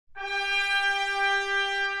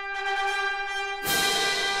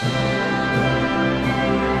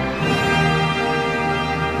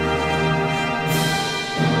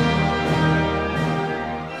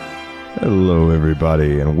Hello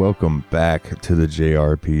everybody and welcome back to the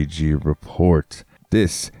JRPG Report.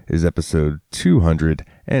 This is episode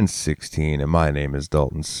 216 and my name is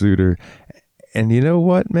Dalton Suter. And you know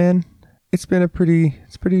what, man? It's been a pretty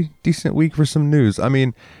decent week for some news. I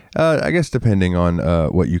mean, I guess depending on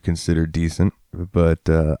what you consider decent, but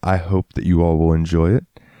I hope that you all will enjoy it.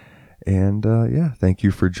 And thank you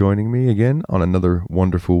for joining me again on another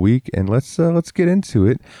wonderful week. And let's get into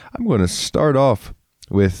it. I'm going to start off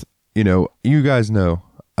with, you guys know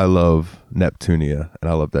I love Neptunia and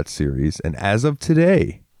I love that series. And as of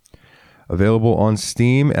today, available on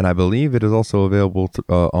Steam, and I believe it is also available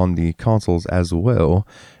on the consoles as well,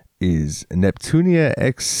 is Neptunia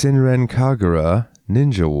X Senran Kagura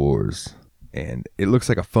Ninja Wars. And it looks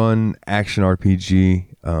like a fun action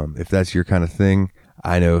RPG, if that's your kind of thing.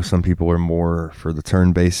 I know some people are more for the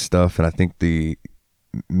turn-based stuff, and I think the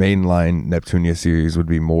mainline Neptunia series would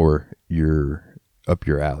be more up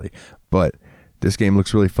your alley. But this game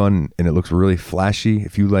looks really fun, and it looks really flashy.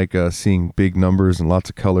 If you like seeing big numbers and lots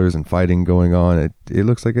of colors and fighting going on, it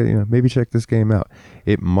looks like maybe check this game out.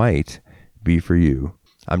 It might be for you.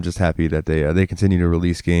 I'm just happy that they continue to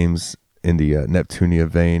release games in the Neptunia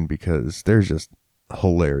vein because they're just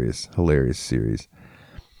hilarious series.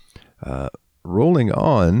 Rolling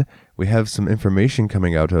on, we have some information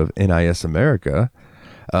coming out of NIS America.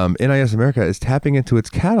 NIS America is tapping into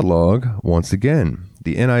its catalog once again.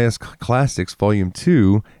 The NIS Classics Volume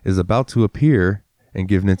 2 is about to appear and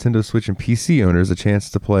give Nintendo Switch and PC owners a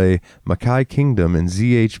chance to play Makai Kingdom and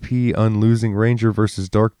ZHP Unlosing Ranger vs.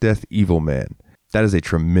 Dark Death Evil Man. That is a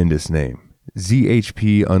tremendous name.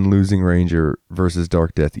 ZHP Unlosing Ranger vs.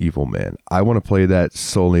 Dark Death Evil Man. I want to play that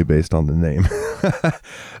solely based on the name.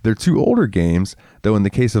 They're two older games, though in the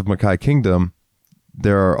case of Makai Kingdom,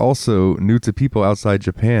 there are also new to people outside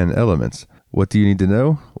Japan elements. What do you need to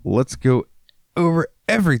know? Let's go over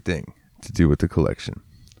everything to do with the collection.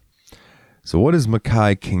 So what is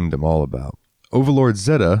Makai Kingdom all about? Overlord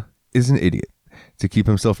Zeta is an idiot. To keep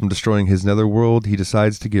himself from destroying his netherworld, he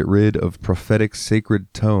decides to get rid of prophetic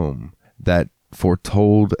sacred tome that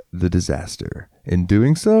foretold the disaster. In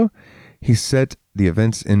doing so, he set the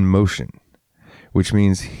events in motion, which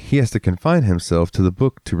means he has to confine himself to the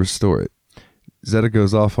book to restore it. Zeta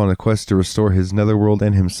goes off on a quest to restore his netherworld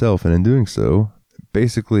and himself, and in doing so,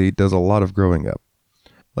 basically does a lot of growing up.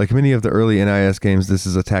 Like many of the early NIS games, this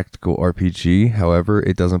is a tactical RPG. However,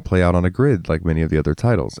 it doesn't play out on a grid like many of the other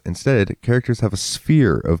titles. Instead, characters have a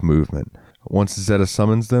sphere of movement. Once Zeta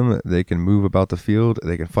summons them, they can move about the field,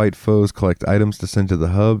 they can fight foes, collect items to send to the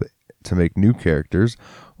hub to make new characters,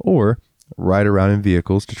 or ride around in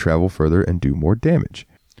vehicles to travel further and do more damage.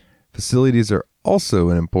 Facilities are also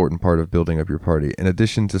an important part of building up your party. In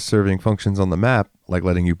addition to serving functions on the map, like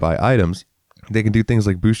letting you buy items, they can do things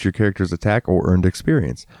like boost your character's attack or earned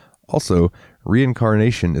experience. Also,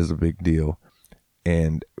 reincarnation is a big deal,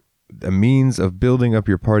 and a means of building up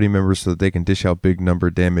your party members so that they can dish out big number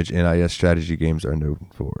damage NIS strategy games are known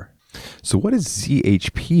for. So what is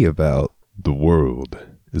ZHP about? The world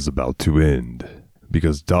is about to end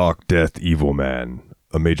because Dark Death Evil Man,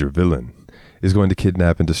 a major villain, is going to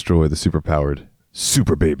kidnap and destroy the superpowered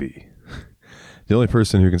Super Baby. The only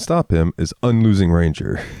person who can stop him is Unlosing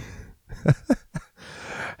Ranger.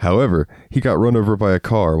 However, he got run over by a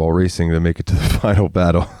car while racing to make it to the final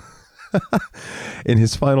battle. In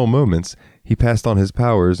his final moments, he passed on his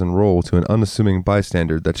powers and role to an unassuming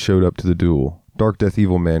bystander that showed up to the duel. Dark Death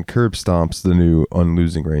Evil Man curb stomps the new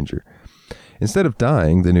Unlosing Ranger. Instead of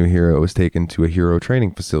dying, the new hero is taken to a hero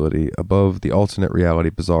training facility above the alternate reality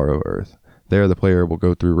Bizarro Earth. There, the player will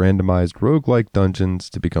go through randomized roguelike dungeons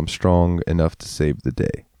to become strong enough to save the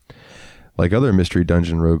day. Like other mystery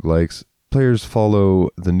dungeon roguelikes, players follow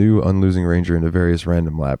the new Unlosing Ranger into various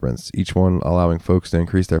random labyrinths, each one allowing folks to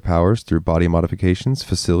increase their powers through body modifications,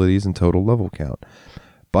 facilities, and total level count.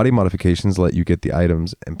 Body modifications let you get the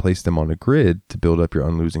items and place them on a grid to build up your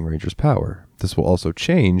Unlosing Ranger's power. This will also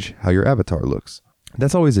change how your avatar looks.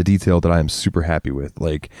 That's always a detail that I am super happy with.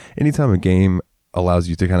 Like, anytime a game allows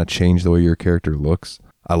you to kind of change the way your character looks,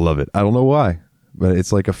 I love it. I don't know why, but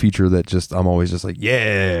it's like a feature that I'm always just like,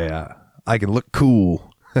 yeah, I can look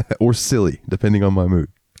cool or silly, depending on my mood.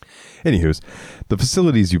 Anywho's, the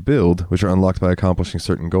facilities you build, which are unlocked by accomplishing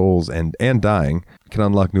certain goals and dying, can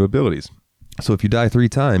unlock new abilities. So if you die 3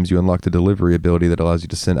 times, you unlock the delivery ability that allows you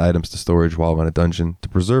to send items to storage while in a dungeon to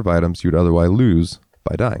preserve items you'd otherwise lose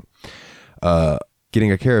by dying.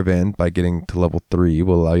 Getting a caravan by getting to level 3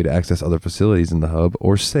 will allow you to access other facilities in the hub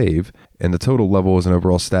or save, and the total level is an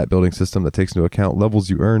overall stat building system that takes into account levels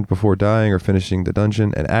you earned before dying or finishing the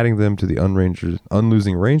dungeon and adding them to the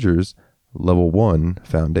Unlosing Rangers level 1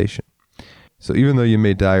 foundation. So even though you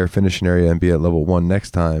may die or finish an area and be at level 1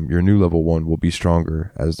 next time, your new level 1 will be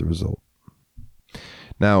stronger as the result.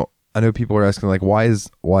 Now, I know people are asking, like, why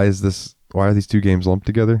are these two games lumped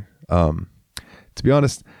together? To be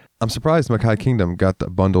honest, I'm surprised Makai Kingdom got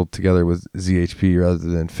bundled together with ZHP rather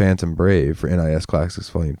than Phantom Brave for NIS Classics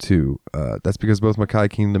Volume 2. That's because both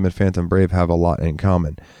Makai Kingdom and Phantom Brave have a lot in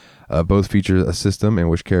common. Both feature a system in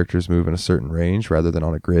which characters move in a certain range rather than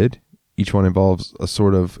on a grid. Each one involves a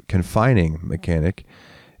sort of confining mechanic,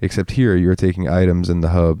 except here you're taking items in the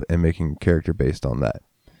hub and making a character based on that.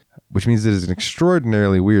 Which means it is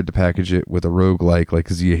extraordinarily weird to package it with a roguelike like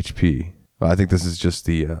ZHP. I think this is just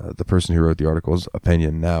the person who wrote the article's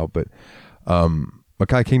opinion now, but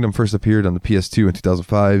Makai Kingdom first appeared on the PS2 in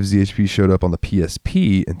 2005. ZHP showed up on the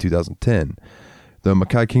PSP in 2010. The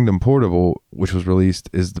Makai Kingdom Portable, which was released,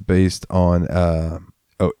 is based on,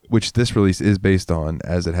 which this release is based on,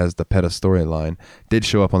 as it has the PETA storyline, did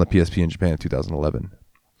show up on the PSP in Japan in 2011.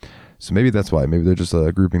 So maybe that's why. Maybe they're just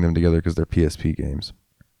grouping them together because they're PSP games.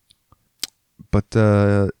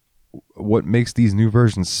 But what makes these new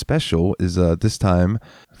versions special is this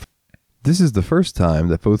is the first time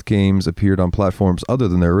that both games appeared on platforms other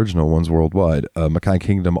than their original ones worldwide. Makai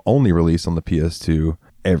Kingdom only released on the PS2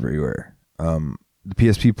 everywhere. The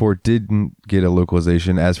PSP port didn't get a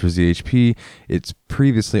localization. As for ZHP, it's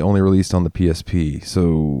previously only released on the PSP.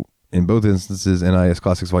 So in both instances, NIS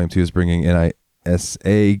Classics Volume 2 is bringing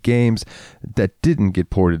NISA games that didn't get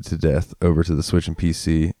ported to death over to the Switch and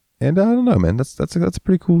PC. And I don't know, man. That's a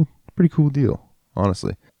pretty cool deal.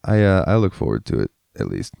 Honestly, I look forward to it at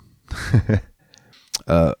least.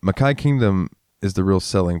 Makai Kingdom is the real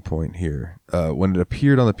selling point here. When it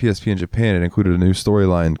appeared on the PSP in Japan, it included a new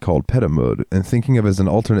storyline called PETA Mode, and thinking of it as an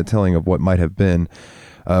alternate telling of what might have been.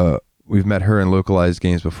 We've met her in localized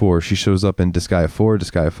games before. She shows up in Disgaea 4,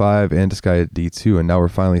 Disgaea 5, and Disgaea D2, and now we're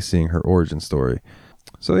finally seeing her origin story.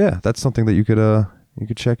 So yeah, that's something that you could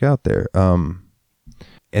check out there.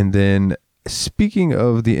 And then, speaking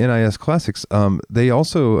of the NIS Classics, they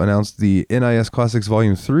also announced the NIS Classics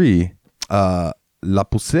Volume 3, La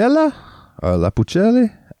Pucella? La Pucelle?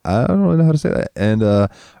 I don't really know how to say that. And a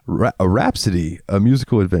Rhapsody, a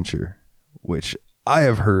musical adventure, which I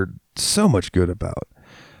have heard so much good about.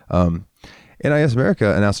 NIS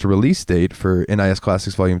America announced a release date for NIS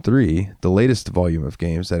Classics Volume 3, the latest volume of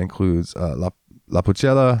games that includes La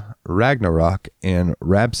Pucella, Ragnarok, and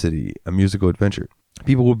Rhapsody, a musical adventure.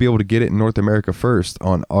 People will be able to get it in North America first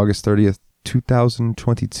on August 30th,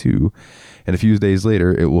 2022, and a few days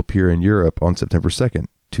later, it will appear in Europe on September 2nd,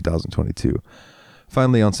 2022.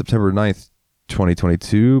 Finally, on September 9th,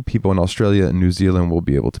 2022, people in Australia and New Zealand will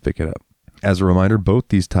be able to pick it up. As a reminder, both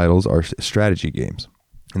these titles are strategy games.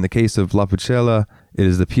 In the case of La Pucella, it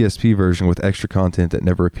is the PSP version with extra content that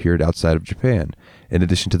never appeared outside of Japan. In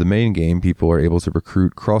addition to the main game, people are able to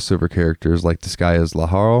recruit crossover characters like Disgaea's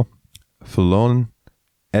Lahar, Fulon,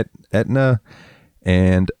 Etna,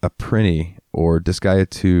 and Aprini, or Disgaea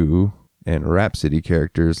 2 and Rhapsody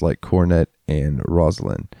characters like Cornet and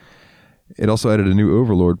Rosalind. It also added a new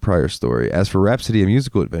Overlord prior story. As for Rhapsody, a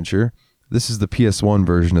musical adventure, this is the PS1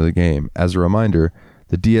 version of the game. As a reminder,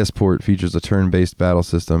 the DS port features a turn-based battle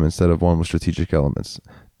system instead of one with strategic elements.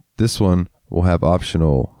 This one will have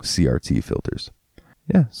optional CRT filters.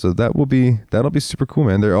 Yeah, so that'll be super cool,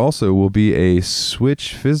 man. There also will be a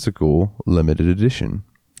Switch physical limited edition.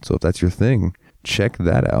 So if that's your thing, check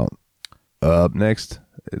that out. Up next,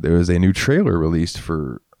 there is a new trailer released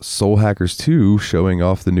for Soul Hackers 2 showing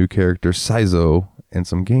off the new character Saizo and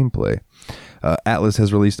some gameplay. Atlas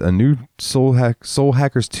has released a new Soul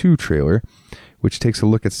Hackers 2 trailer, which takes a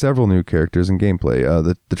look at several new characters and gameplay.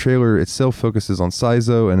 The trailer itself focuses on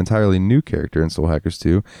Saizo, an entirely new character in Soul Hackers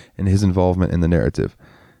 2, and his involvement in the narrative.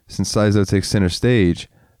 Since Saizo takes center stage,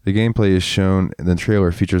 the gameplay is shown, and the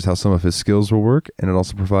trailer features how some of his skills will work, and it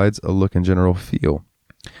also provides a look and general feel.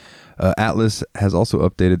 Atlas has also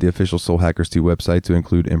updated the official Soul Hackers 2 website to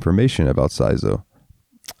include information about Saizo.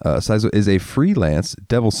 Saizo is a freelance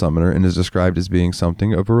devil summoner and is described as being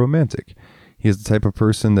something of a romantic. He is the type of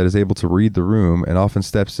person that is able to read the room and often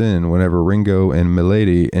steps in whenever Ringo and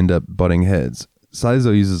Milady end up butting heads.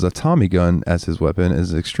 Saizo uses a Tommy gun as his weapon and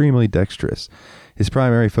is extremely dexterous. His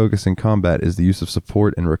primary focus in combat is the use of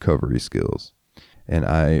support and recovery skills. And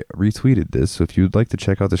I retweeted this, so if you'd like to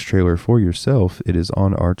check out this trailer for yourself, it is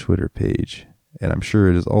on our Twitter page. And I'm sure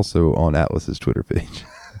it is also on Atlas's Twitter page.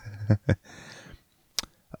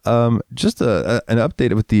 Just an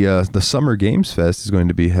update with the Summer Games Fest is going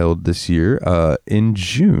to be held this year in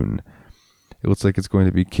June. It looks like it's going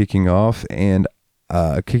to be kicking off on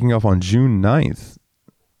June 9th.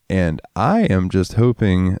 And I am just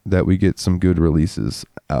hoping that we get some good releases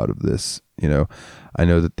out of this. I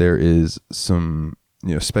know that there is some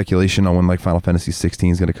speculation on when like Final Fantasy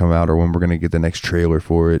 16 is going to come out or when we're going to get the next trailer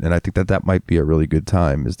for it. And I think that might be a really good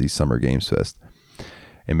time is the Summer Games Fest.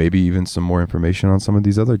 And maybe even some more information on some of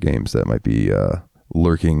these other games that might be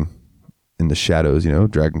lurking in the shadows,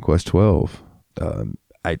 Dragon Quest 12.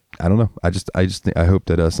 I don't know. I hope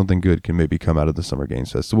that something good can maybe come out of the Summer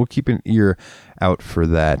Games Fest. So we'll keep an ear out for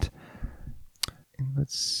that. And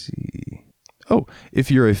let's see. Oh, if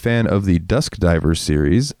you're a fan of the Dusk Diver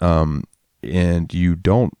series, and you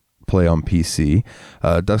don't play on PC,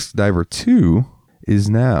 Dusk Diver 2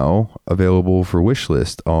 is now available for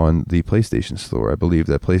wishlist on the PlayStation Store. I believe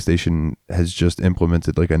that PlayStation has just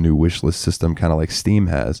implemented like a new wishlist system, kind of like Steam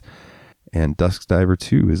has. And Dusk Diver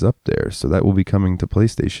 2 is up there, so that will be coming to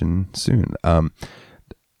PlayStation soon.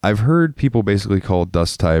 I've heard people basically call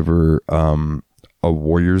Dusk Diver a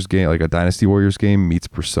Warriors game, like a Dynasty Warriors game meets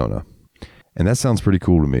Persona. And that sounds pretty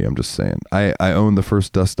cool to me, I'm just saying. I own the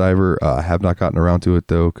first Dusk Diver. I have not gotten around to it,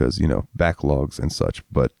 though, because, backlogs and such.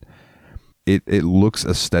 But it looks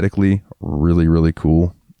aesthetically really, really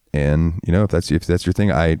cool. And, if that's your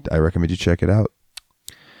thing, I recommend you check it out.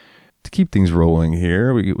 To keep things rolling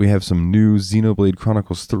here, we have some new Xenoblade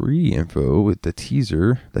Chronicles 3 info with the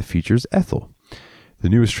teaser that features Ethel. The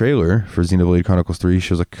newest trailer for Xenoblade Chronicles 3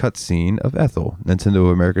 shows a cutscene of Ethel. Nintendo of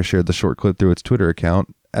America shared the short clip through its Twitter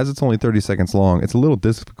account. As it's only 30 seconds long, it's a little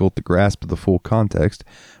difficult to grasp the full context,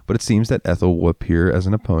 but it seems that Ethel will appear as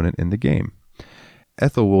an opponent in the game.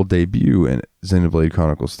 Ethel will debut in Xenoblade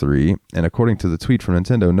Chronicles 3, and according to the tweet from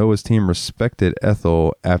Nintendo, Noah's team respected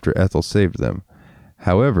Ethel after Ethel saved them.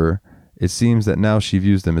 However, it seems that now she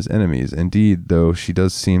views them as enemies. Indeed, though she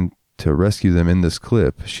does seem to rescue them in this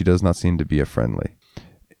clip, she does not seem to be a friendly.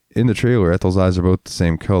 In the trailer, Ethel's eyes are both the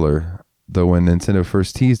same color, though when Nintendo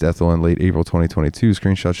first teased Ethel in late April 2022,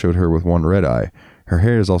 screenshots showed her with one red eye. Her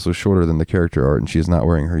hair is also shorter than the character art, and she is not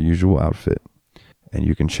wearing her usual outfit. And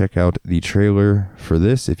you can check out the trailer for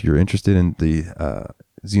this if you're interested in the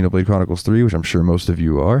Xenoblade Chronicles 3, which I'm sure most of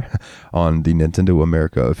you are, on the Nintendo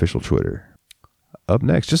America official Twitter. Up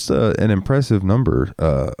next, just an impressive number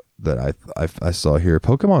that I saw here.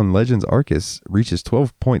 Pokemon Legends Arceus reaches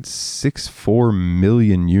 12.64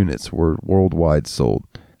 million units were worldwide sold.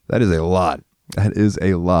 That is a lot. That is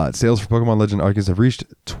a lot. Sales for Pokemon Legends Arceus have reached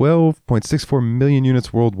 12.64 million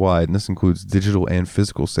units worldwide, and this includes digital and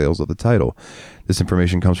physical sales of the title. This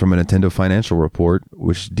information comes from a Nintendo financial report,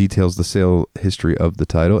 which details the sale history of the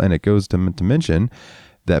title, and it goes to mention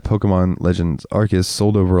that Pokemon Legends Arceus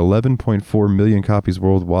sold over 11.4 million copies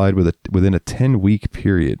worldwide within a 10-week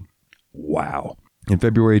period. Wow. In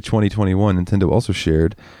February 2021, Nintendo also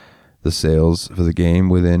shared the sales for the game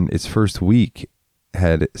within its first week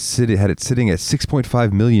had it sitting at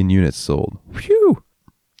 6.5 million units sold. Phew.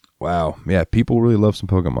 Wow. Yeah, people really love some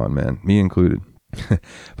Pokemon, man. Me included.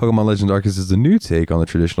 Pokemon Legends Arceus is a new take on the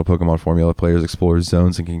traditional Pokemon formula. Players explore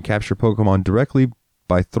zones and can capture Pokemon directly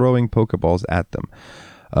by throwing Pokeballs at them.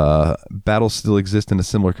 Battles still exist in a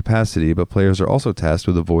similar capacity, but players are also tasked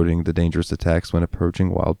with avoiding the dangerous attacks when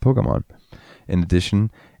approaching wild Pokemon. In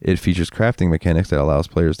addition, it features crafting mechanics that allows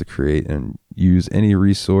players to create and use any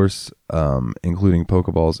resource, including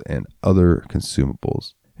Pokeballs and other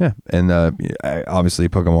consumables. Yeah, and obviously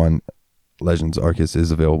Pokemon Legends Arceus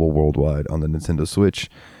is available worldwide on the Nintendo Switch.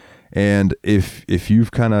 And if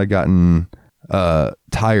you've kind of gotten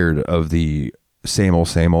tired of the same old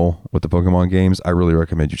with the Pokemon games, I really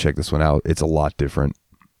recommend you check this one out. It's a lot different.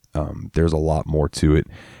 There's a lot more to it,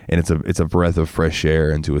 and it's a breath of fresh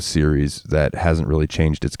air into a series that hasn't really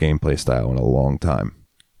changed its gameplay style in a long time.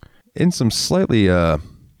 In some slightly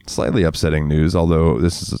upsetting news, although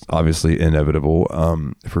this is obviously inevitable,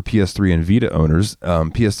 for PS3 and Vita owners,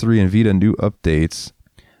 PS3 and Vita new updates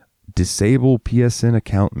disable PSN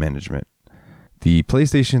account management. The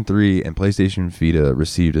PlayStation 3 and PlayStation Vita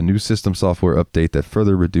received a new system software update that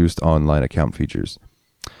further reduced online account features.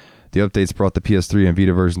 The updates brought the PS3 and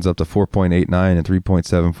Vita versions up to 4.89 and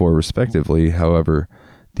 3.74 respectively. However,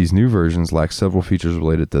 these new versions lack several features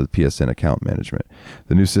related to the PSN account management.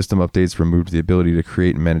 The new system updates removed the ability to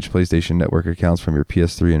create and manage PlayStation Network accounts from your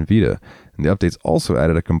PS3 and Vita. And the updates also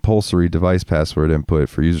added a compulsory device password input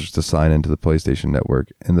for users to sign into the PlayStation Network.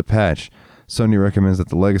 In the patch, Sony recommends that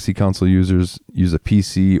the legacy console users use a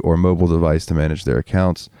PC or mobile device to manage their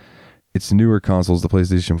accounts. Its newer consoles, the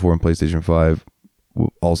PlayStation 4 and PlayStation 5,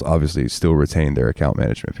 will also obviously still retain their account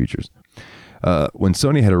management features. When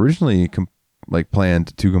Sony had originally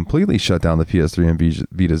planned to completely shut down the PS3 and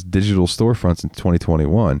Vita's digital storefronts in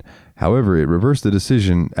 2021. However, it reversed the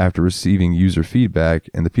decision after receiving user feedback,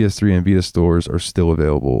 and the PS3 and Vita stores are still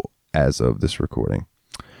available as of this recording.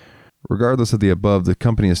 Regardless of the above, the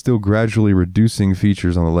company is still gradually reducing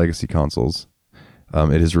features on the legacy consoles.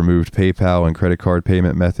 It has removed PayPal and credit card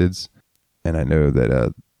payment methods, and I know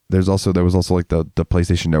that there was also like the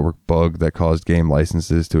PlayStation Network bug that caused game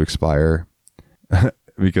licenses to expire.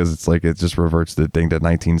 Because it's like it just reverts the thing to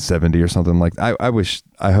 1970 or something like that.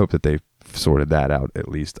 I hope that they've sorted that out at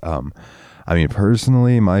least. I mean,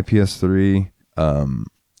 personally, my PS3,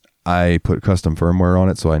 I put custom firmware on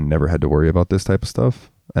it, so I never had to worry about this type of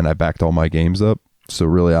stuff, and I backed all my games up. So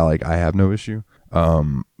really, I have no issue.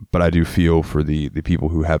 But I do feel for the people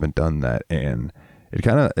who haven't done that, and it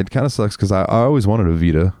kind of sucks because I always wanted a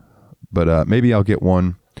Vita, but maybe I'll get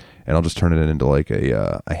one. And I'll just turn it into like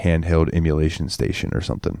a handheld emulation station or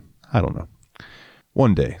something. I don't know.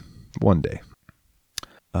 One day.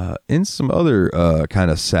 In some other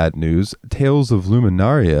kind of sad news, Tales of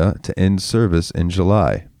Luminaria to end service in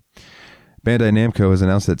July. Bandai Namco has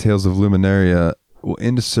announced that Tales of Luminaria will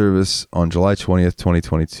end service on July 20th,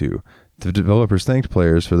 2022. The developers thanked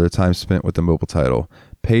players for their time spent with the mobile title.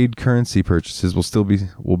 Paid currency purchases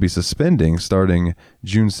will be suspending starting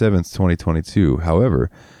June 7th, 2022.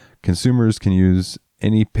 However, consumers can use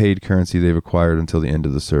any paid currency they've acquired until the end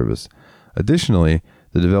of the service. Additionally,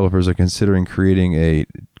 the developers are considering creating a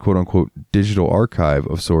quote-unquote digital archive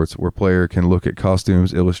of sorts where player can look at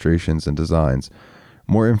costumes, illustrations, and designs.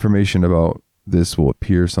 More information about this will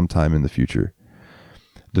appear sometime in the future.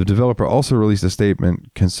 The developer also released a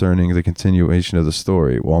statement concerning the continuation of the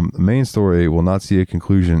story. While the main story will not see a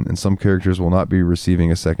conclusion and some characters will not be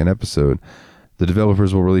receiving a second episode, the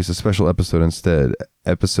developers will release a special episode instead.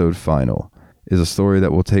 Episode Final is a story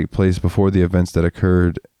that will take place before the events that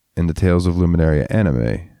occurred in the Tales of Luminaria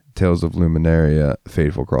anime, Tales of Luminaria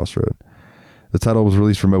Fateful Crossroad. The title was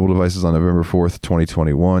released for mobile devices on November 4th,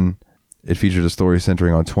 2021. It featured a story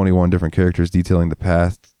centering on 21 different characters detailing the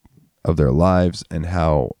path of their lives and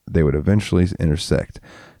how they would eventually intersect.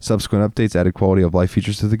 Subsequent updates added quality of life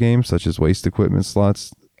features to the game, such as waste equipment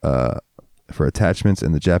slots, for attachments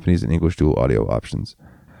and the Japanese and English dual audio options.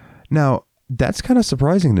 Now, that's kind of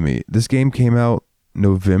surprising to me. This game came out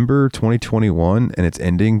November 2021 and it's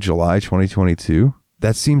ending July 2022.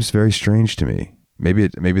 That seems very strange to me. Maybe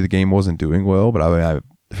the game wasn't doing well, but I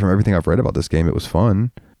from everything I've read about this game, it was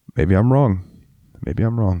fun. Maybe I'm wrong.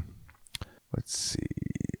 Let's see.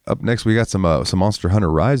 Up next, we got some Monster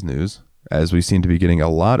Hunter Rise news, as we seem to be getting a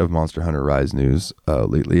lot of Monster Hunter Rise news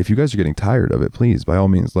lately. If you guys are getting tired of it, please, by all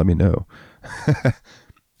means, let me know.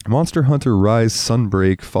 Monster Hunter Rise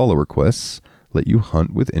Sunbreak follower quests let you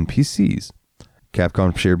hunt with NPCs.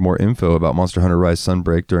 Capcom shared more info about Monster Hunter Rise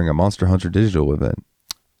Sunbreak during a Monster Hunter Digital event.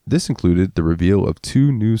 This included the reveal of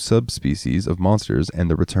 2 new subspecies of monsters and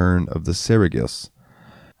the return of the Ceragos.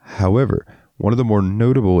 However, one of the more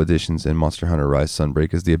notable additions in Monster Hunter Rise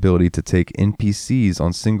Sunbreak is the ability to take NPCs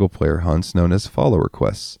on single-player hunts known as follower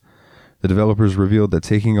quests. The developers revealed that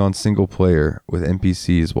taking on single-player with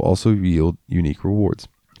NPCs will also yield unique rewards.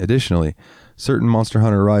 Additionally, certain Monster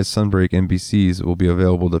Hunter Rise Sunbreak NPCs will be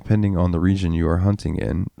available depending on the region you are hunting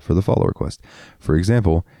in for the follower quest. For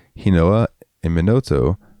example, Hinoa and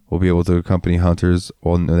Minoto will be able to accompany hunters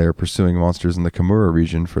while they are pursuing monsters in the Kamura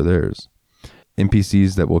region for theirs.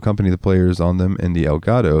 NPCs that will accompany the players on them in the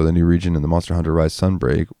Elgato, the new region in the Monster Hunter Rise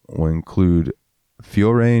Sunbreak, will include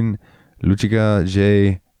Fiorane, Luchiga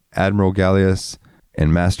J, Admiral Gallius,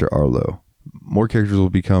 and Master Arlo. More characters will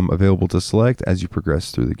become available to select as you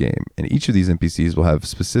progress through the game, and each of these NPCs will have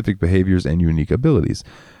specific behaviors and unique abilities.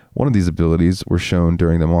 One of these abilities were shown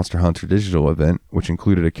during the Monster Hunter Digital event, which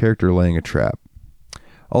included a character laying a trap.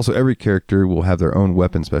 Also, every character will have their own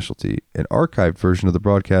weapon specialty. An archived version of the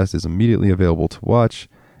broadcast is immediately available to watch,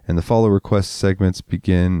 and the follow request segments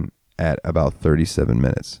begin at about 37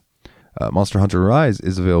 minutes. Monster Hunter Rise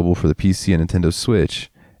is available for the PC and Nintendo Switch,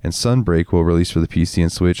 and Sunbreak will release for the PC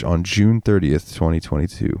and Switch on June 30th,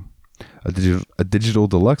 2022. A digital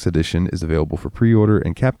deluxe edition is available for pre-order,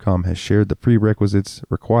 and Capcom has shared the prerequisites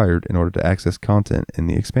required in order to access content in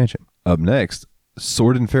the expansion. Up next,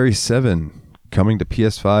 Sword and Fairy 7, coming to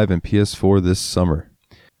PS5 and PS4 this summer,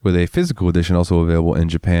 with a physical edition also available in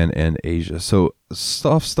Japan and Asia. So,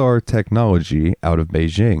 Softstar Technology out of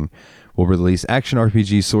Beijing will release action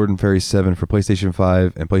RPG Sword and Fairy 7 for PlayStation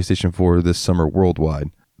 5 and PlayStation 4 this summer worldwide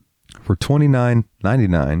for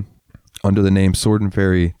 $29.99 under the name Sword and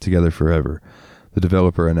Fairy Together Forever, the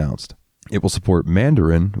developer announced. It will support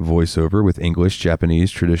Mandarin voiceover with English,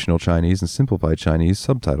 Japanese, traditional Chinese, and simplified Chinese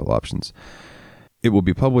subtitle options. It will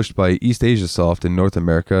be published by East Asia Soft in North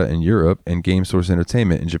America and Europe, and Game Source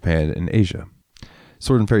Entertainment in Japan and Asia.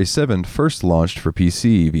 Sword and Fairy 7 first launched for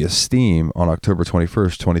PC via Steam on October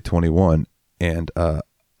 21st, 2021, and a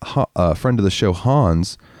friend of the show,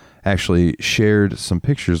 Hans, actually shared some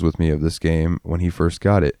pictures with me of this game when he first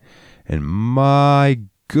got it. And my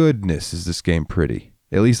goodness, is this game pretty.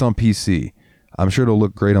 At least on PC. I'm sure it'll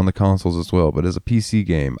look great on the consoles as well, but as a PC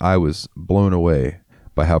game, I was blown away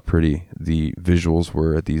by how pretty the visuals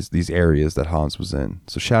were at these areas that Hans was in.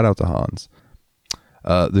 So shout out to Hans.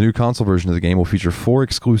 The new console version of the game will feature 4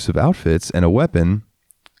 exclusive outfits and a weapon.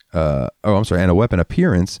 And a weapon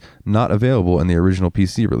appearance not available in the original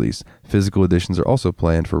PC release. Physical editions are also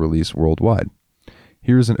planned for release worldwide.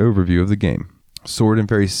 Here's an overview of the game. Sword and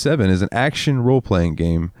Fairy 7 is an action role-playing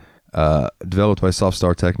game developed by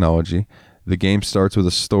Softstar Technology. The game starts with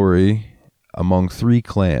a story among 3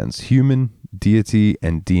 clans: human, deity,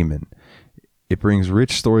 and demon. It brings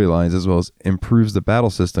rich storylines as well as improves the battle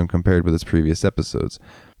system compared with its previous episodes.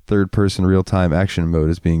 Third-person real-time action mode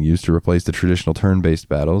is being used to replace the traditional turn-based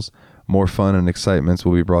battles. More fun and excitements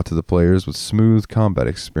will be brought to the players with smooth combat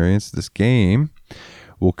experience. This game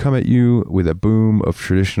will come at you with a boom of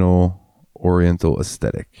traditional Oriental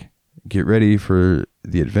aesthetic. Get ready for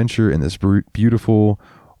the adventure in this beautiful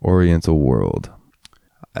Oriental world.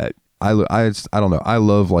 I don't know. I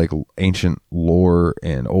love like ancient lore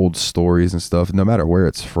and old stories and stuff, no matter where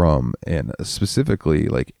it's from, and specifically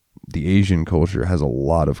like the Asian culture has a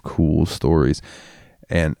lot of cool stories.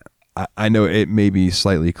 And I know it may be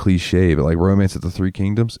slightly cliche, but like Romance of the Three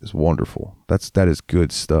Kingdoms is wonderful. That is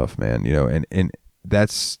good stuff, man. You know, and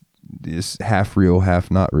that's just half real, half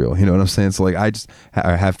not real. You know what I'm saying? So like I just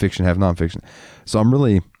have fiction, have nonfiction. So I'm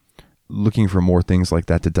really looking for more things like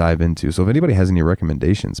that to dive into. So if anybody has any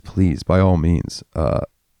recommendations, please, by all means,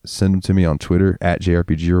 send them to me on Twitter at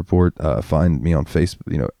JRPG Report. Find me on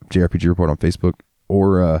Facebook, JRPG Report on Facebook,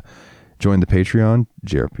 or join the Patreon,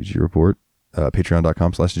 JRPG Report,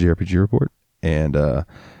 patreon.com/JRPG Report, and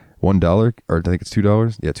 $1, or I think it's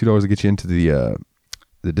 $2. Yeah, $2 to get you into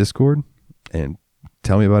the Discord, and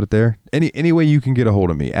tell me about it there. Any way you can get a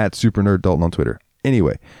hold of me at Super Nerd Dalton on Twitter.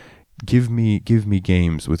 Anyway, give me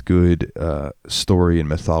games with good story and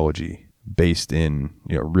mythology based in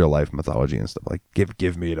real life mythology and stuff. Like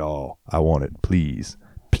give me it all. I want it, please.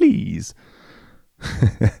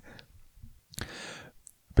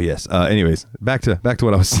 But yes, anyways, back to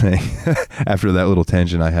what I was saying after that little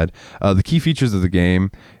tangent I had. The key features of the game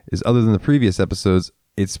is, other than the previous episodes,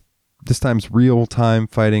 this time's real-time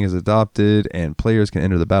fighting is adopted, and players can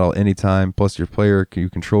enter the battle anytime. Plus, your player you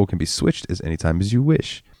control can be switched as anytime as you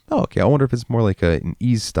wish. Oh, okay. I wonder if it's more like an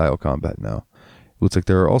ease-style combat now. It looks like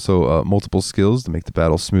there are also multiple skills to make the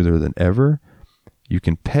battle smoother than ever. You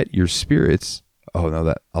can pet your spirits. Oh,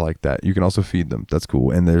 no, I like that. You can also feed them. That's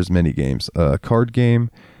cool. And there's many games. A card game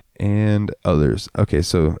and others. Okay,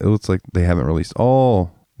 so it looks like they haven't released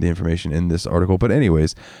all the information in this article. But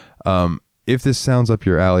anyways, if this sounds up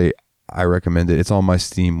your alley, I recommend it. It's on my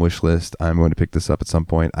Steam wish list. I'm going to pick this up at some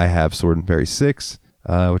point. I have Sword and Fairy 6,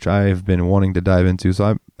 which I have been wanting to dive into.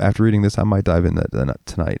 So after reading this, I might dive in that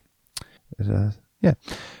tonight. Yeah.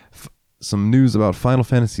 Some news about Final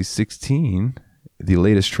Fantasy 16. The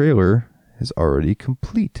latest trailer is already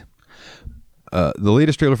complete. The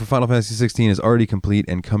latest trailer for Final Fantasy 16 is already complete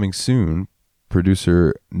and coming soon,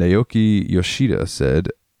 producer Naoki Yoshida said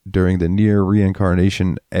during the Nier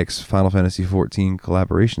Reincarnation X Final Fantasy 14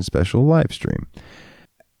 collaboration special livestream.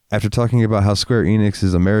 After talking about how Square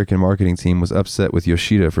Enix's American marketing team was upset with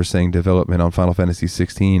Yoshida for saying development on Final Fantasy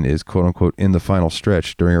 16 is quote-unquote in the final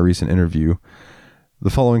stretch during a recent interview, the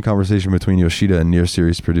following conversation between Yoshida and Nier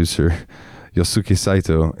series producer Yosuke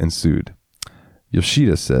Saito ensued.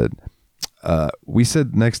 Yoshida said, we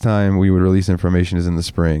said next time we would release information is in the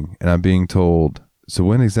spring, and I'm being told, so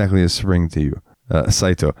when exactly is spring to you?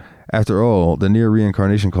 Saito, after all, the Nier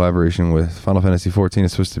Reincarnation collaboration with Final Fantasy 14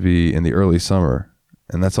 is supposed to be in the early summer,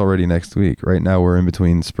 and that's already next week. Right now we're in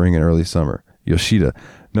between spring and early summer. Yoshida,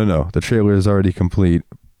 no, the trailer is already complete,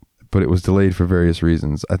 but it was delayed for various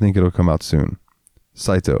reasons. I think it'll come out soon.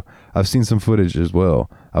 Saito, I've seen some footage as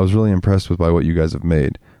well. I was really impressed by what you guys have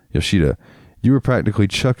made. Yoshida, you were practically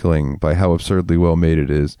chuckling by how absurdly well made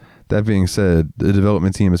it is. That being said, the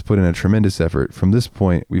development team has put in a tremendous effort. From this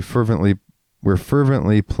point, we're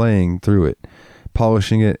fervently playing through it,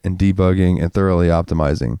 polishing it and debugging and thoroughly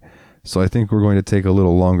optimizing. So I think we're going to take a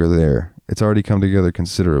little longer there. It's already come together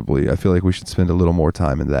considerably. I feel like we should spend a little more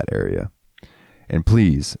time in that area. And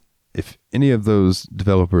please, if any of those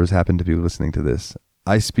developers happen to be listening to this,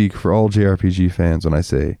 I speak for all JRPG fans when I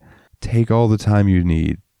say, take all the time you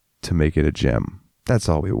need to make it a gem. That's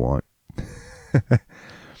all we want.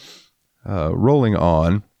 Rolling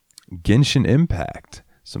on, Genshin Impact.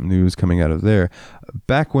 Some news coming out of there.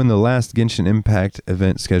 Back when the last Genshin Impact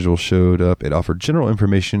event schedule showed up, it offered general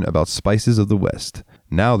information about spices of the West.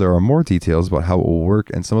 Now there are more details about how it will work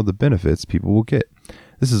and some of the benefits people will get.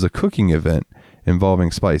 This is a cooking event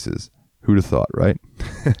involving spices. Who'd have thought, right?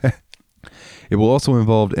 It will also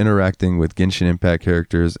involve interacting with Genshin Impact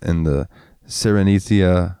characters in the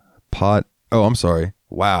Serenitia pot. Oh, I'm sorry.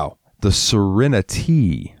 Wow. The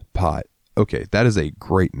Serenity pot. Okay, that is a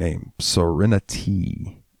great name.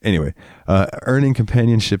 Serenity. Anyway, earning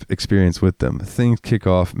companionship experience with them. Things kick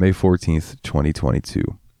off May 14th, 2022.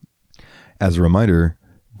 As a reminder,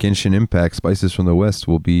 Genshin Impact Spices from the West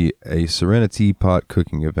will be a Serenity pot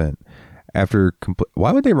cooking event.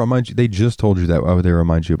 Why would they remind you? They just told you that. Why would they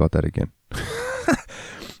remind you about that again?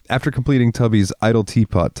 After completing Tubby's Idle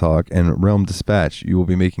Teapot Talk and Realm Dispatch, you will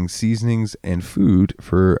be making seasonings and food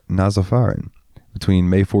for Nazafarin. Between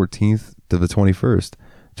May 14th to the 21st,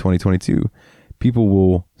 2022, people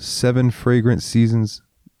will 7 fragrant seasons.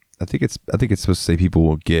 I think it's supposed to say people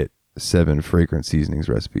will get 7 fragrant seasonings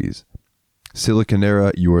recipes.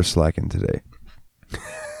 Siliconera, you are slacking today.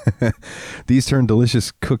 These turn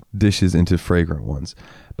delicious cooked dishes into fragrant ones.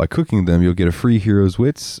 By cooking them, you'll get a free Hero's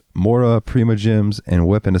Wits, Mora Prima Gems, and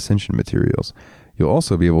Weapon Ascension materials. You'll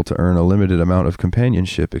also be able to earn a limited amount of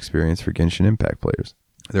companionship experience for Genshin Impact players.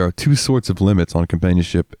 There are 2 sorts of limits on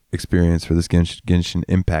companionship experience for this Genshin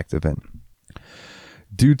Impact event.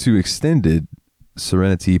 Due to extended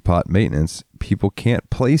Serenity pot maintenance, people can't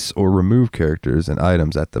place or remove characters and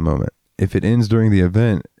items at the moment. If it ends during the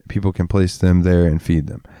event, people can place them there and feed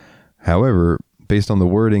them. However, based on the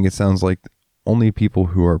wording, it sounds like only people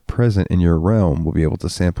who are present in your realm will be able to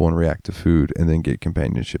sample and react to food and then get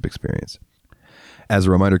companionship experience. As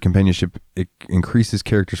a reminder, companionship increases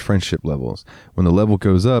characters' friendship levels. When the level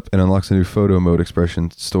goes up, it unlocks a new photo mode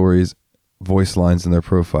expression, stories, voice lines in their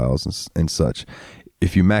profiles, and such.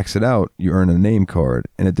 If you max it out, you earn a name card.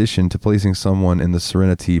 In addition to placing someone in the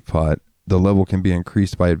Serenity pot, the level can be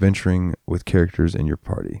increased by adventuring with characters in your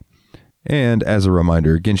party. And as a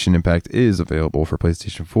reminder, Genshin Impact is available for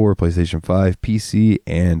PlayStation 4, PlayStation 5, PC,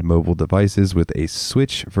 and mobile devices with a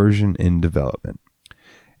Switch version in development.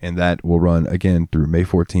 And that will run again through May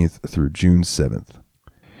 14th through June 7th.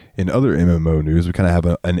 In other MMO news, we kind of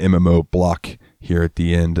have an MMO block here at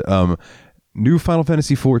the end. New Final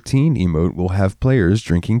Fantasy XIV emote will have players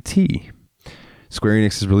drinking tea. Square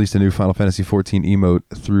Enix has released a new Final Fantasy XIV emote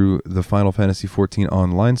through the Final Fantasy XIV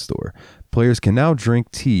online store. Players can now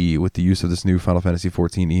drink tea with the use of this new Final Fantasy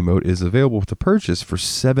XIV emote. It is available to purchase for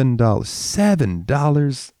 $7.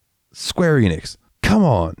 $7? Square Enix. Come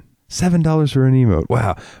on. $7 for an emote.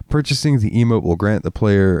 Wow. Purchasing the emote will grant the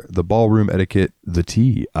player the ballroom etiquette, the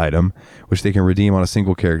tea item, which they can redeem on a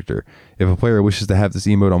single character. If a player wishes to have this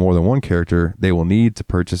emote on more than one character, they will need to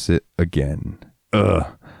purchase it again.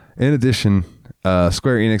 In addition,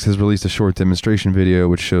 Square Enix has released a short demonstration video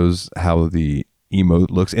which shows how the emote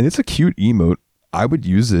looks, and it's a cute emote. I would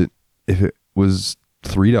use it if it was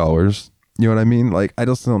 $3. You know what I mean? Like, I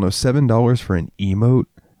just don't know. $7 for an emote?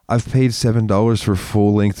 I've paid $7 for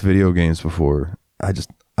full-length video games before. I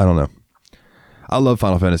don't know. I love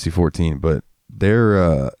Final Fantasy XIV, but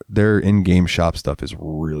their in-game shop stuff is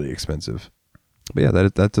really expensive. But yeah,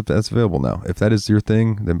 that's available now. If that is your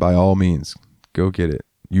thing, then by all means, go get it.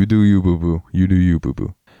 You do you, boo-boo. You do you,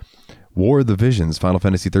 boo-boo. War of the Visions Final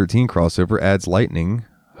Fantasy XIII crossover adds lightning,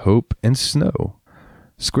 hope, and snow.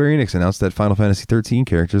 Square Enix announced that Final Fantasy XIII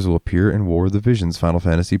characters will appear in War of the Visions Final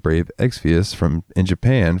Fantasy Brave Exvius in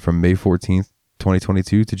Japan from May 14th,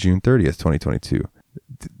 2022 to June 30th, 2022.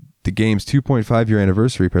 The game's 2.5-year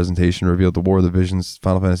anniversary presentation revealed the War of the Visions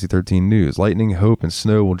Final Fantasy XIII news. Lightning, Hope, and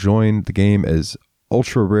Snow will join the game as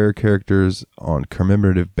ultra-rare characters on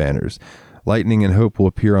commemorative banners. Lightning and Hope will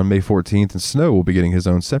appear on May 14th, and Snow will be getting his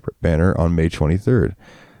own separate banner on May 23rd.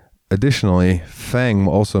 Additionally, Fang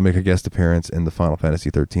will also make a guest appearance in the Final Fantasy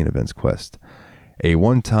XIII event's quest. A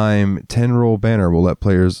one-time 10-roll banner will let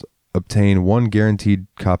players obtain one guaranteed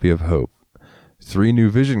copy of Hope. 3 new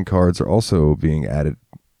vision cards are also being added.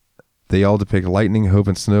 They all depict Lightning, Hope,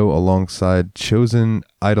 and Snow alongside chosen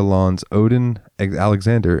Eidolons Odin,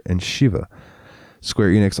 Alexander, and Shiva.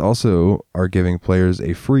 Square Enix also are giving players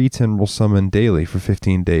a free 10-roll summon daily for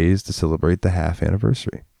 15 days to celebrate the half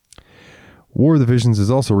anniversary. War of the Visions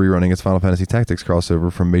is also rerunning its Final Fantasy Tactics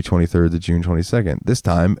crossover from May 23rd to June 22nd. This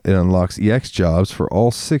time, it unlocks EX jobs for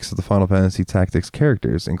all 6 of the Final Fantasy Tactics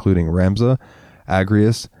characters, including Ramza,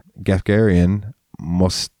 Agrius, Gafgarian,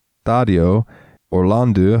 Mostadio,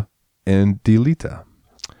 Orlando, and Delita.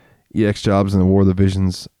 EX jobs in the War of the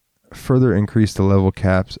Visions further increase the level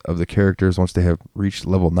caps of the characters once they have reached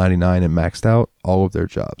level 99 and maxed out all of their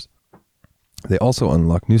jobs. They also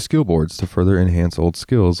unlock new skill boards to further enhance old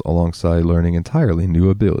skills alongside learning entirely new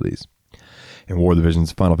abilities. And War of the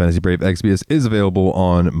Visions Final Fantasy Brave Exvius is available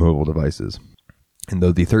on mobile devices. And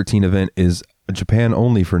though the 13 event is Japan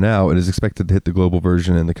only for now, it is expected to hit the global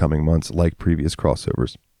version in the coming months like previous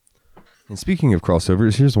crossovers. And speaking of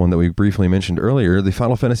crossovers, here's one that we briefly mentioned earlier. The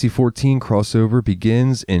Final Fantasy XIV crossover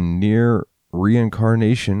begins in Near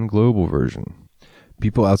Reincarnation global version.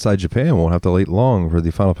 People outside Japan won't have to wait long for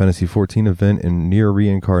the Final Fantasy XIV event in Near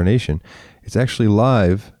Reincarnation. It's actually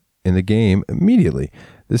live in the game immediately.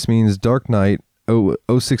 This means Dark Knight,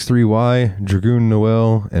 063Y, Dragoon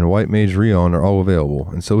Noel, and White Mage Rion are all available,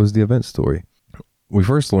 and so is the event story. We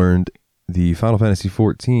first learned the Final Fantasy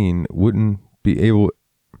XIV wouldn't be able...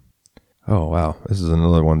 Oh, wow. This is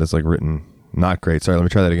another one that's like written not great. Sorry, let me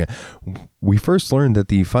try that again. We first learned that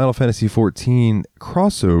the Final Fantasy XIV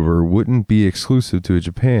crossover wouldn't be exclusive to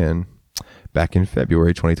Japan back in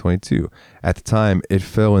February 2022. At the time, it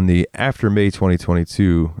fell in the after May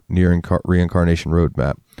 2022 Near Reincarnation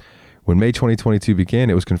roadmap. When May 2022 began,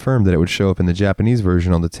 it was confirmed that it would show up in the Japanese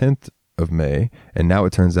version on the 10th of May, and now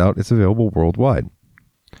it turns out it's available worldwide.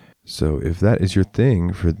 So if that is your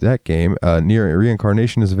thing for that game, Near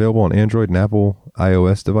Reincarnation is available on Android and Apple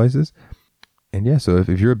iOS devices. And yeah, so if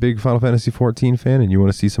you're a big Final Fantasy XIV fan and you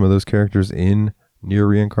want to see some of those characters in Near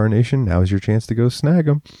Reincarnation, now is your chance to go snag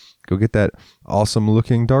them. Go get that awesome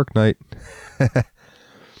looking Dark Knight.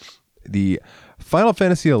 The Final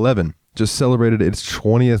Fantasy XI just celebrated its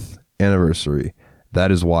 20th anniversary.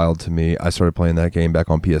 That is wild to me. I started playing that game back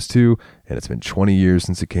on PS2, and it's been 20 years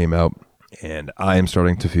since it came out, and I am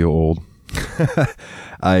starting to feel old.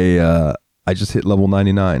 I just hit level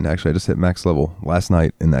 99. Actually, I just hit max level last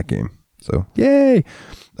night in that game. So, yay!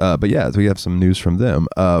 But yeah, we have some news from them.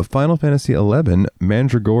 Final Fantasy XI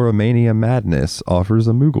Mandragora Mania Madness offers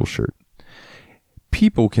a Moogle shirt.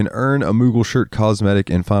 People can earn a Moogle shirt cosmetic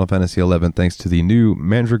in Final Fantasy XI thanks to the new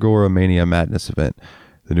Mandragora Mania Madness event.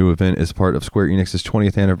 The new event is part of Square Enix's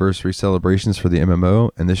 20th anniversary celebrations for the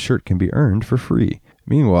MMO, and this shirt can be earned for free.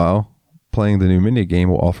 Meanwhile, playing the new minigame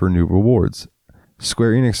will offer new rewards.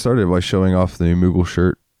 Square Enix started by showing off the new Moogle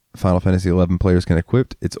shirt Final Fantasy XI players can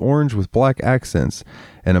equip. It's orange with black accents,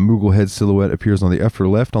 and a Moogle head silhouette appears on the upper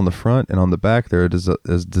left, on the front, and on the back there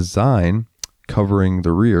is design covering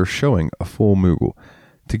the rear showing a full Moogle.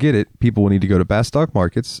 To get it, people will need to go to Bastock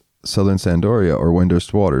Markets, Southern Sandoria, or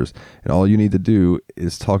Windurst Waters, and all you need to do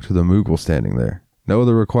is talk to the Moogle standing there. No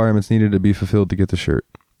other requirements needed to be fulfilled to get the shirt.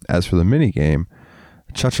 As for the minigame,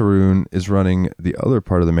 Chacharoon is running the other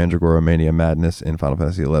part of the Mandragora Mania Madness in Final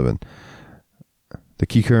Fantasy XI. The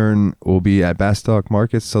Keycurn will be at Bastock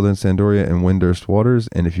Markets, Southern Sandoria, and Windurst Waters,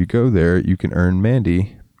 and if you go there, you can earn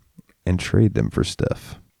Mandy and trade them for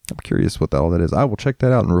stuff. I'm curious what all that is. I will check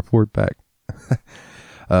that out and report back.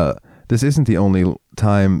 This isn't the only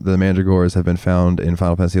time the Mandragoras have been found in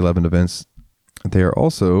Final Fantasy XI events. They are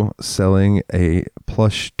also selling a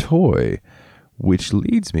plush toy, which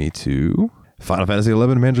leads me to Final Fantasy XI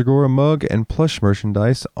Mandragora mug and plush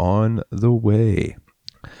merchandise on the way.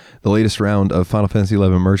 The latest round of Final Fantasy XI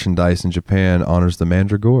merchandise in Japan honors the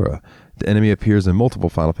Mandragora. The enemy appears in multiple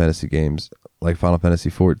Final Fantasy games, like Final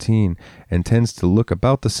Fantasy XIV, and tends to look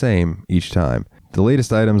about the same each time. The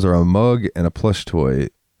latest items are a mug and a plush toy.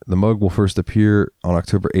 The mug will first appear on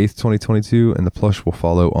October 8th, 2022, and the plush will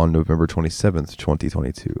follow on November 27th,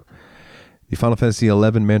 2022. The Final Fantasy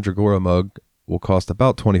XI Mandragora mug will cost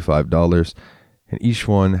about $25, and each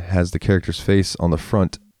one has the character's face on the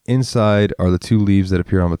front. Inside are the two leaves that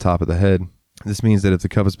appear on the top of the head. This means that if the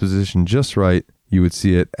cup is positioned just right, you would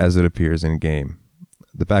see it as it appears in-game.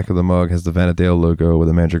 The back of the mug has the Vanadale logo with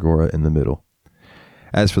a Mandragora in the middle.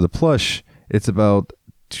 As for the plush, it's about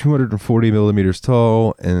 240 millimeters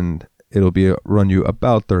tall, and it'll run you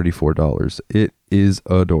about $34. It is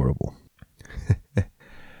adorable.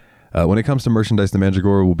 When it comes to merchandise, the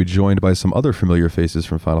Mandragora will be joined by some other familiar faces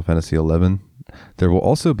from Final Fantasy XI. There will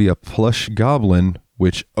also be a plush goblin,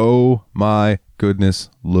 which, oh my goodness,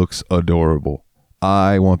 looks adorable.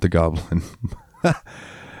 I want the goblin.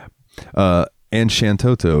 And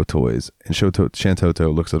Shantoto toys. And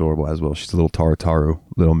Shantoto looks adorable as well. She's a little Tarotaro,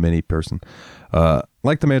 little mini person.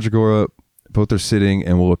 Like the Mandragora, both are sitting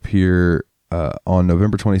and will appear on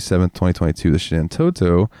November 27th, 2022. The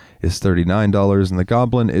Shantoto is $39, and the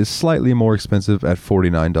Goblin is slightly more expensive at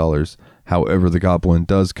 $49. However, the Goblin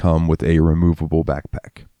does come with a removable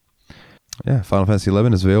backpack. Yeah, Final Fantasy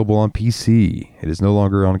 11 is available on PC. It is no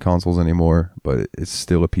longer on consoles anymore, but it's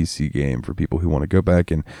still a PC game for people who want to go back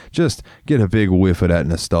and just get a big whiff of that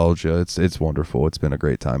nostalgia. It's wonderful. It's been a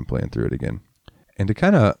great time playing through it again. And to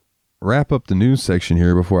kind of wrap up the news section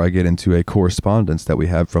here before I get into a correspondence that we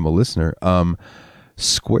have from a listener,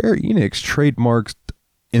 Square Enix trademarked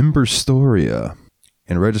Emberstoria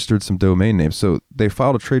and registered some domain names. So they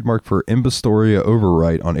filed a trademark for Emberstoria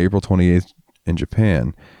Overwrite on April 28th in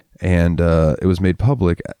Japan. And it was made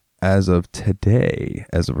public as of today,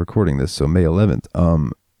 as of recording this, so May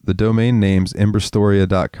 11th. The domain names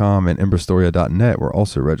emberstoria.com and emberstoria.net were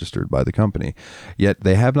also registered by the company. Yet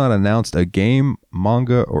they have not announced a game,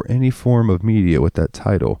 manga, or any form of media with that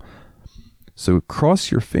title. So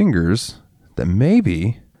cross your fingers that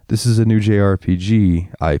maybe this is a new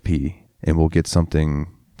JRPG IP and we'll get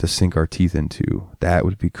something to sink our teeth into. That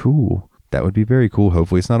would be cool. That would be very cool.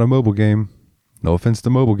 Hopefully it's not a mobile game. No offense to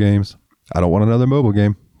mobile games. I don't want another mobile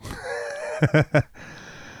game.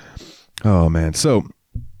 Oh, man. So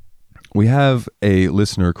we have a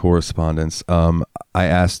listener correspondence. I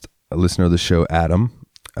asked a listener of the show, Adam,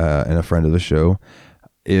 and a friend of the show,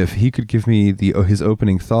 if he could give me his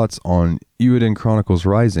opening thoughts on Eiyuden Chronicles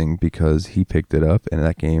Rising, because he picked it up and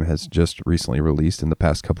that game has just recently released in the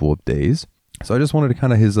past couple of days. So I just wanted to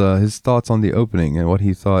kind of his thoughts on the opening and what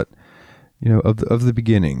he thought, of the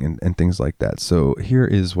beginning and things like that. So here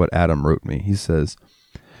is what Adam wrote me. He says,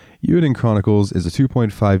 Eiyuden Chronicles is a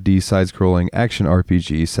 2.5D side-scrolling action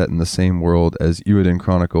RPG set in the same world as Eiyuden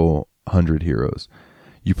Chronicle 100 Heroes.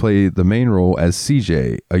 You play the main role as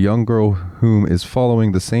CJ, a young girl whom is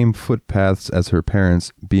following the same footpaths as her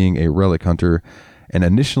parents, being a relic hunter, and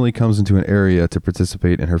initially comes into an area to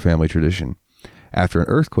participate in her family tradition. After an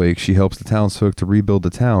earthquake, she helps the townsfolk to rebuild the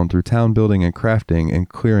town through town building and crafting and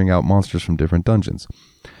clearing out monsters from different dungeons.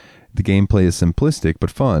 The gameplay is simplistic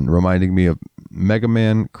but fun, reminding me of Mega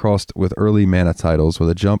Man crossed with early Mana titles with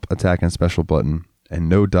a jump, attack, and special button, and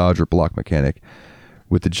no dodge or block mechanic,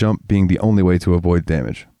 with the jump being the only way to avoid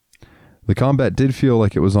damage. The combat did feel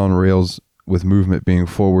like it was on rails, with movement being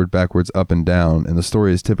forward, backwards, up, and down, and the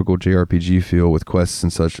story is typical JRPG feel with quests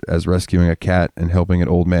and such as rescuing a cat and helping an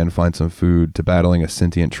old man find some food to battling a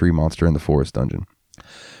sentient tree monster in the forest dungeon.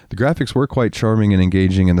 The graphics were quite charming and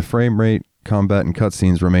engaging, and the frame rate, combat, and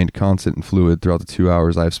cutscenes remained constant and fluid throughout the 2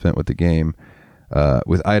 hours I've spent with the game,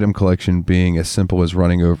 with item collection being as simple as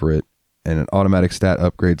running over it, and an automatic stat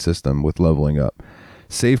upgrade system with leveling up.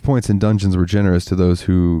 Save points and dungeons were generous to those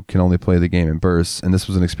who can only play the game in bursts, and this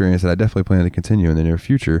was an experience that I definitely plan to continue in the near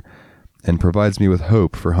future, and provides me with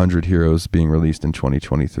hope for 100 Heroes being released in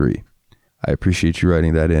 2023. I appreciate you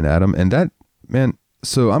writing that in, Adam. And that, man,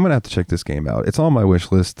 so I'm going to have to check this game out. It's on my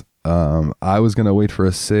wish list. I was going to wait for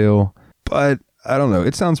a sale, but I don't know.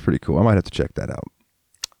 It sounds pretty cool. I might have to check that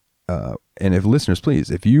out. And if listeners,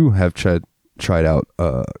 please, if you have tried out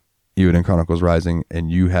Eiyuden Chronicles Rising and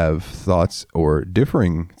you have thoughts or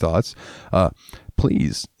differing thoughts,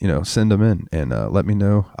 please, send them in and let me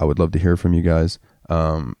know. I would love to hear from you guys.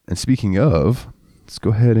 And speaking of, let's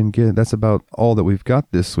go ahead and that's about all that we've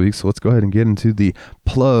got this week. So let's go ahead and get into the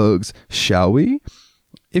plugs, shall we?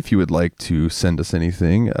 If you would like to send us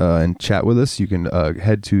anything and chat with us, you can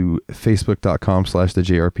head to facebook.com/the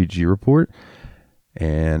JRPG report.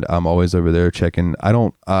 And I'm always over there checking.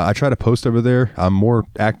 I try to post over there. I'm more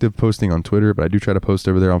active posting on Twitter, but I do try to post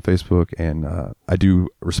over there on Facebook, and I do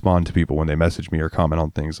respond to people when they message me or comment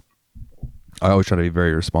on things. I always try to be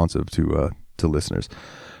very responsive to listeners.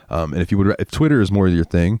 And if Twitter is more your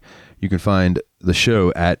thing, you can find the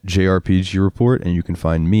show at JRPG Report, and you can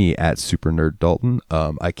find me at Super Nerd Dalton.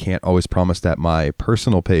 I can't always promise that my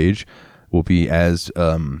personal page will be as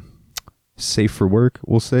safe for work,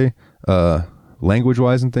 we'll say,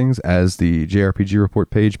 language-wise and things, as the JRPG Report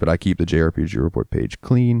page, but I keep the JRPG Report page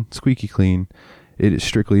clean, squeaky clean. It is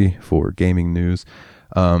strictly for gaming news.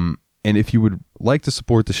 And if you would like to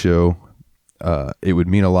support the show, it would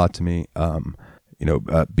mean a lot to me.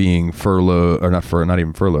 Being furloughed, or not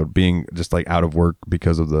even furloughed, being just like out of work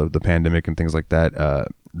because of the pandemic and things like that.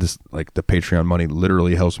 The Patreon money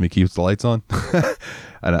literally helps me keep the lights on.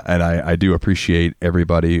 and I do appreciate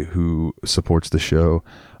everybody who supports the show.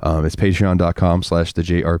 It's patreon.com/the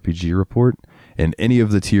JRPG report. And any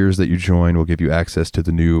of the tiers that you join will give you access to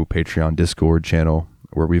the new Patreon Discord channel,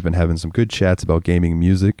 where we've been having some good chats about gaming,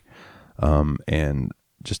 music, and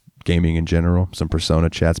just gaming in general. Some Persona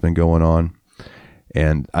chat's been going on.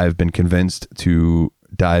 And I've been convinced to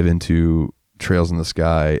dive into Trails in the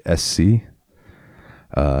Sky SC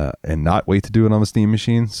and not wait to do it on the Steam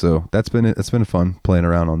machine. So that's been fun playing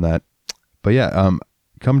around on that. But yeah,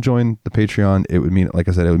 come join the Patreon. It would mean, like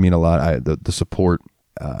I said, it would mean a lot. The support,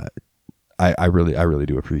 I really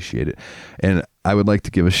do appreciate it. And I would like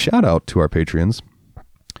to give a shout out to our Patreons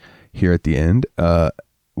here at the end,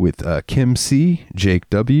 with Kim C, Jake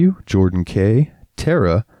W, Jordan K,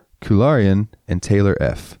 Tara, Kularian, and Taylor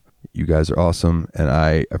F. You guys are awesome, and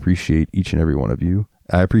I appreciate each and every one of you.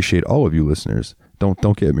 I appreciate all of you listeners.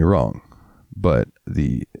 Don't get me wrong, but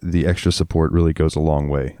the extra support really goes a long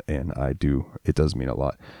way, and it does mean a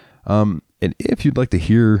lot. And if you'd like to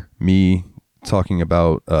hear me talking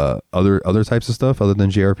about other types of stuff other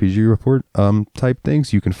than JRPG report type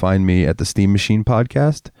things, you can find me at the Steam Machine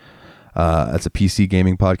podcast. That's a PC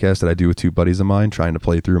gaming podcast that I do with two buddies of mine, trying to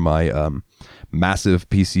play through my massive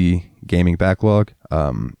PC gaming backlog.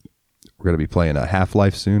 We're going to be playing a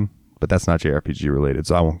Half-Life soon, but that's not JRPG related,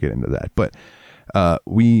 so I won't get into that. But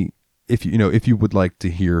if you would like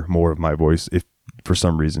to hear more of my voice, if for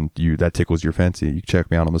some reason that tickles your fancy, you can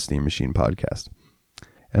check me out on the Steam Machine podcast.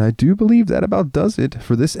 And I do believe that about does it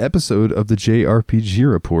for this episode of the JRPG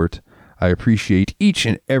Report. I appreciate each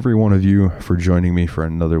and every one of you for joining me for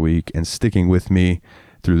another week and sticking with me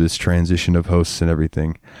through this transition of hosts and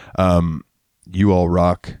everything. You all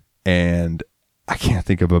rock, and I can't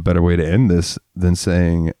think of a better way to end this than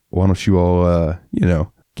saying, why don't you all,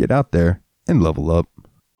 get out there and level up.